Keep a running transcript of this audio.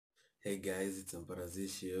Hey guys, it's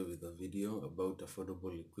Amparazish here with a video about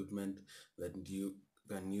affordable equipment that you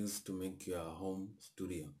can use to make your home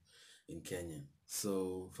studio in Kenya.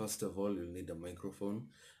 So first of all, you'll need a microphone.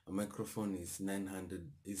 A microphone is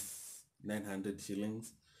 900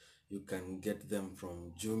 shillings. You can get them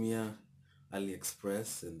from Jumia,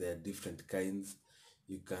 AliExpress, and there are different kinds.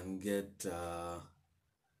 You can get the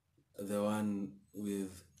one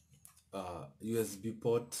with USB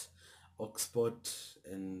port, aux port,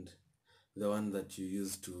 and the one that you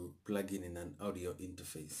use to plug in an audio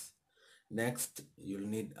interface. Next, you'll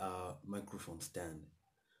need a microphone stand.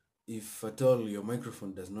 If at all your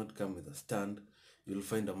microphone does not come with a stand, you'll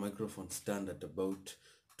find a microphone stand at about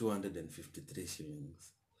 253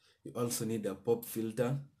 shillings. You also need a pop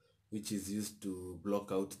filter, which is used to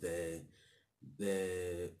block out the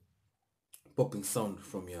popping sound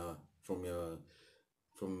from your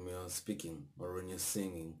speaking or when you're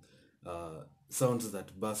singing. Sounds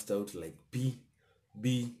that burst out like P,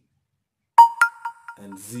 B,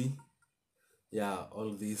 and Z. Yeah,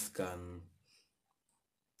 all these can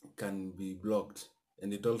be blocked,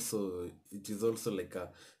 and it is also like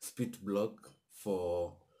a spit block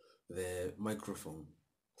for the microphone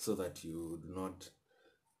so that you do not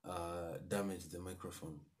damage the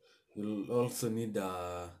microphone. You'll also need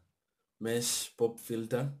a mesh pop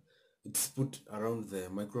filter. It's put around the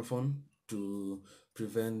microphone to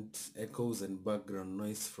prevent echoes and background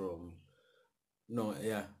noise from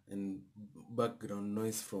background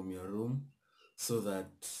noise from your room, so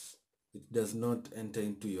that it does not enter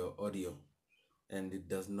into your audio and it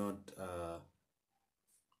does not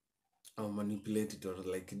manipulate it, or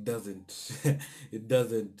like it doesn't it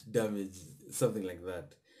doesn't damage something like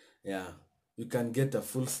that. Yeah, you can get a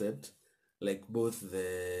full set, like both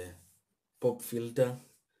the pop filter,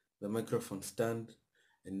 the microphone stand,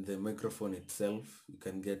 and the microphone itself. You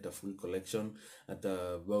can get a full collection at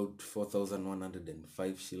about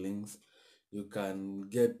 4,105 shillings. You can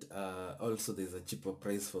get also, there's a cheaper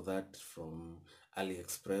price for that from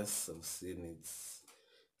AliExpress. I've seen it's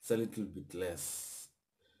a little bit less.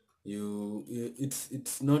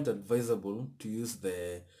 It's not advisable to use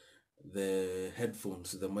the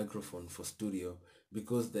headphones, the microphone for studio,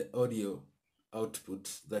 because the audio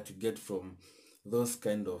output that you get from those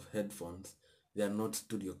kind of headphones, they are not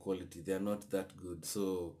studio quality, they are not that good,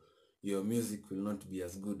 so your music will not be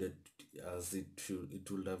as good as it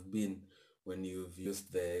would have been when you've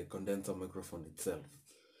used the condenser microphone itself.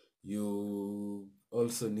 You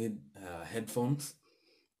also need headphones.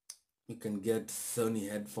 You can get Sony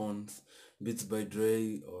headphones, Beats by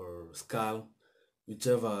Dre or Skull,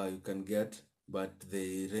 whichever you can get, but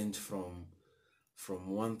they range from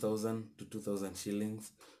 1,000 to 2,000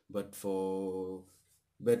 shillings. But for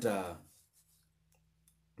better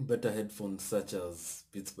better headphones such as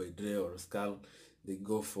Beats by Dre or Skull, they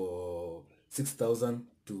go for 6,000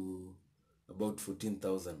 to about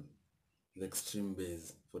 14,000. The extreme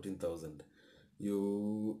bass, 14,000.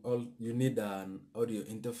 You need an audio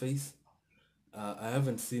interface. I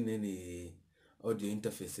haven't seen any audio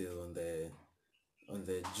interfaces on the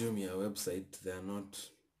Jumia website. They're not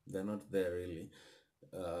there really.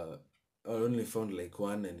 I only found like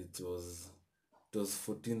one, and it was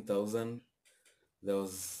 14,000. There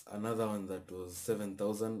was another one that was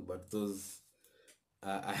 7,000, but those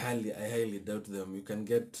I highly doubt them. You can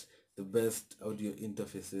get the best audio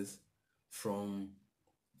interfaces from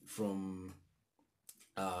from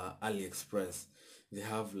AliExpress. They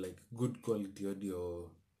have like good quality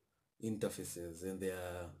audio interfaces, and they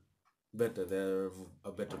are better. They're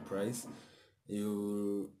a better price.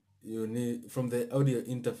 You need, from the audio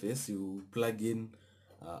interface, you plug in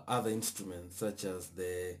other instruments such as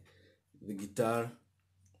the guitar,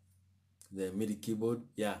 the MIDI keyboard.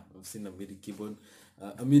 Yeah, I've seen a MIDI keyboard.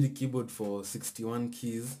 A MIDI keyboard for 61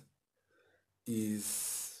 keys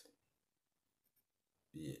is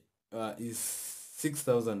yeah, is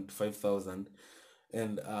 6,000 5,000,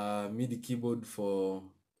 and a MIDI keyboard for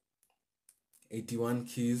 81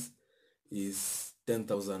 keys is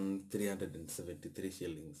 10,373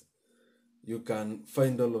 shillings. You can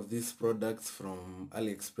find all of these products from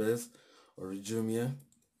AliExpress or Jumia.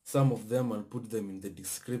 Some of them I'll put them in the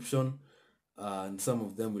description, and some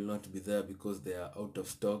of them will not be there because they are out of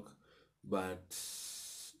stock. But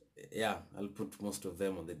yeah, I'll put most of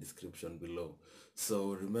them on the description below.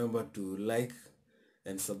 So remember to like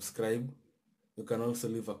and subscribe. You can also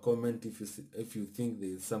leave a comment if you think there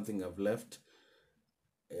is something I've left.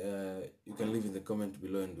 You can leave in the comment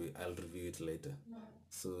below, and I'll review it later.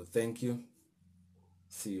 So thank you.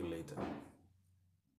 See you later.